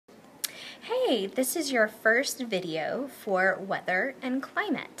Hey, this is your first video for weather and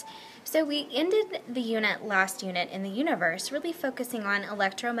climate. So we ended the last unit in the universe really focusing on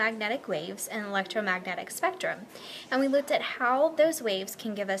electromagnetic waves and electromagnetic spectrum. And we looked at how those waves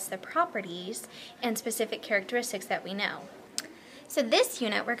can give us the properties and specific characteristics that we know. So this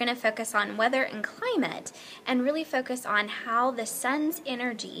unit we're going to focus on weather and climate and really focus on how the sun's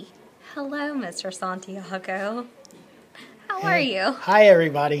energy. Hello, Mr. Santiago. How are you? Hi,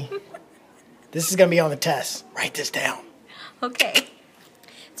 everybody. This is going to be on the test. Write this down. Okay.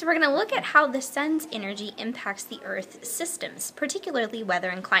 So we're going to look at how the sun's energy impacts the Earth's systems, particularly weather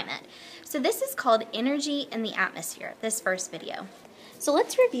and climate. So this is called Energy in the Atmosphere, this first video. So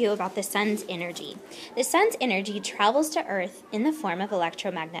let's review about the sun's energy. The sun's energy travels to Earth in the form of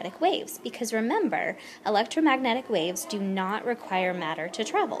electromagnetic waves because remember, electromagnetic waves do not require matter to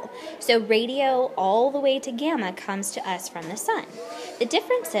travel. So radio all the way to gamma comes to us from the sun. The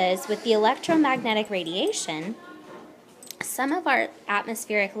difference is with the electromagnetic radiation, some of our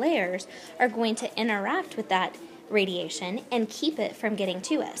atmospheric layers are going to interact with that radiation and keep it from getting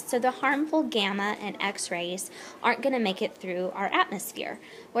to us. So the harmful gamma and X-rays aren't going to make it through our atmosphere,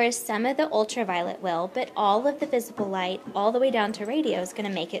 whereas some of the ultraviolet will, but all of the visible light all the way down to radio is going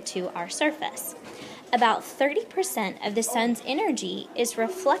to make it to our surface. About 30% of the sun's energy is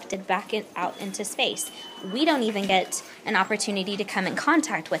reflected back out into space. We don't even get an opportunity to come in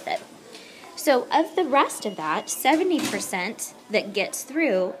contact with it. So of the rest of that, 70% that gets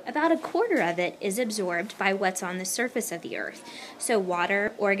through, about a quarter of it is absorbed by what's on the surface of the Earth. So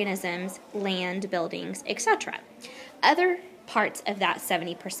water, organisms, land, buildings, etc. Other parts of that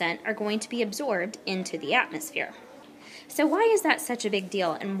 70% are going to be absorbed into the atmosphere. So why is that such a big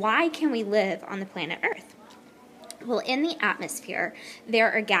deal, and why can we live on the planet Earth? Well, in the atmosphere,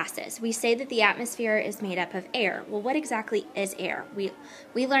 there are gases. We say that the atmosphere is made up of air. Well, what exactly is air?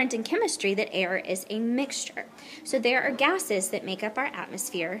 We learned in chemistry that air is a mixture. So there are gases that make up our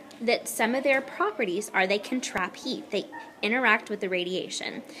atmosphere that some of their properties are they can trap heat. They interact with the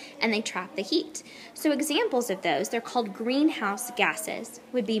radiation, and they trap the heat. So examples of those, they're called greenhouse gases,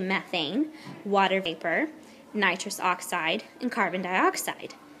 would be methane, water vapor, nitrous oxide, and carbon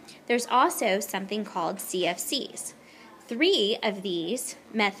dioxide. There's also something called CFCs. 3 of these,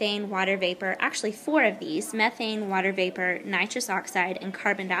 methane, water vapor, actually 4 of these, methane, water vapor, nitrous oxide, and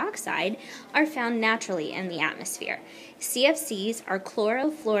carbon dioxide, are found naturally in the atmosphere. CFCs are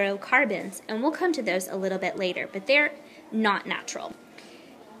chlorofluorocarbons, and we'll come to those a little bit later, but they're not natural.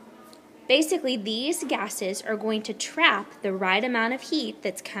 Basically, these gases are going to trap the right amount of heat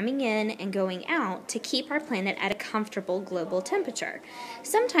that's coming in and going out to keep our planet at a comfortable global temperature.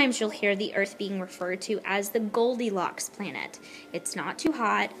 Sometimes you'll hear the Earth being referred to as the Goldilocks planet. It's not too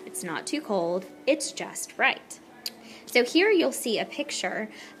hot, it's not too cold, it's just right. So here you'll see a picture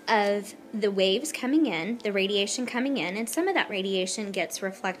of the waves coming in, the radiation coming in, and some of that radiation gets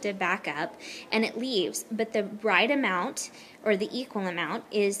reflected back up and it leaves, but the right amount or the equal amount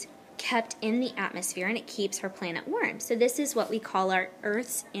is kept in the atmosphere, and it keeps our planet warm. So this is what we call our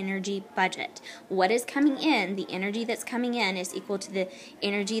Earth's energy budget. What is coming in, the energy that's coming in is equal to the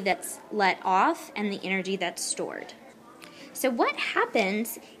energy that's let off and the energy that's stored. So what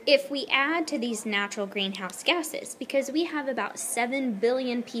happens if we add to these natural greenhouse gases? Because we have about 7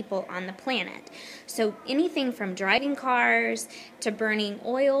 billion people on the planet. So anything from driving cars to burning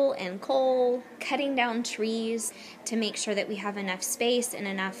oil and coal, cutting down trees to make sure that we have enough space and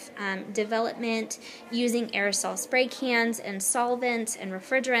enough development, using aerosol spray cans and solvents and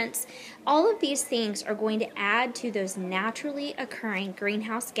refrigerants, all of these things are going to add to those naturally occurring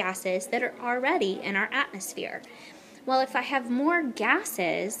greenhouse gases that are already in our atmosphere. Well, if I have more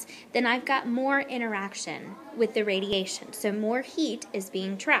gases, then I've got more interaction with the radiation. So more heat is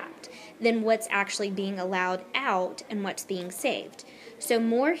being trapped than what's actually being allowed out and what's being saved. So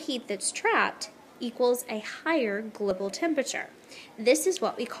more heat that's trapped equals a higher global temperature. This is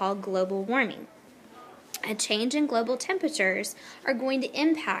what we call global warming. A change in global temperatures are going to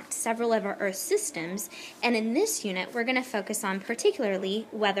impact several of our Earth systems, and in this unit we're going to focus on particularly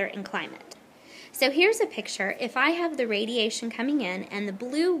weather and climate. So here's a picture. If I have the radiation coming in and the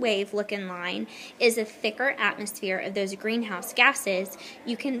blue wave looking line is a thicker atmosphere of those greenhouse gases,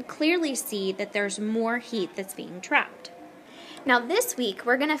 you can clearly see that there's more heat that's being trapped. Now this week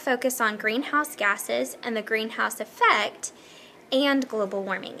we're going to focus on greenhouse gases and the greenhouse effect and global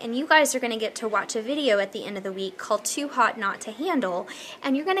warming. And you guys are going to get to watch a video at the end of the week called Too Hot Not to Handle,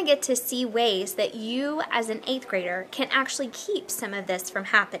 and you're going to get to see ways that you as an 8th grader can actually keep some of this from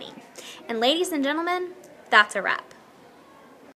happening. And ladies and gentlemen, that's a wrap.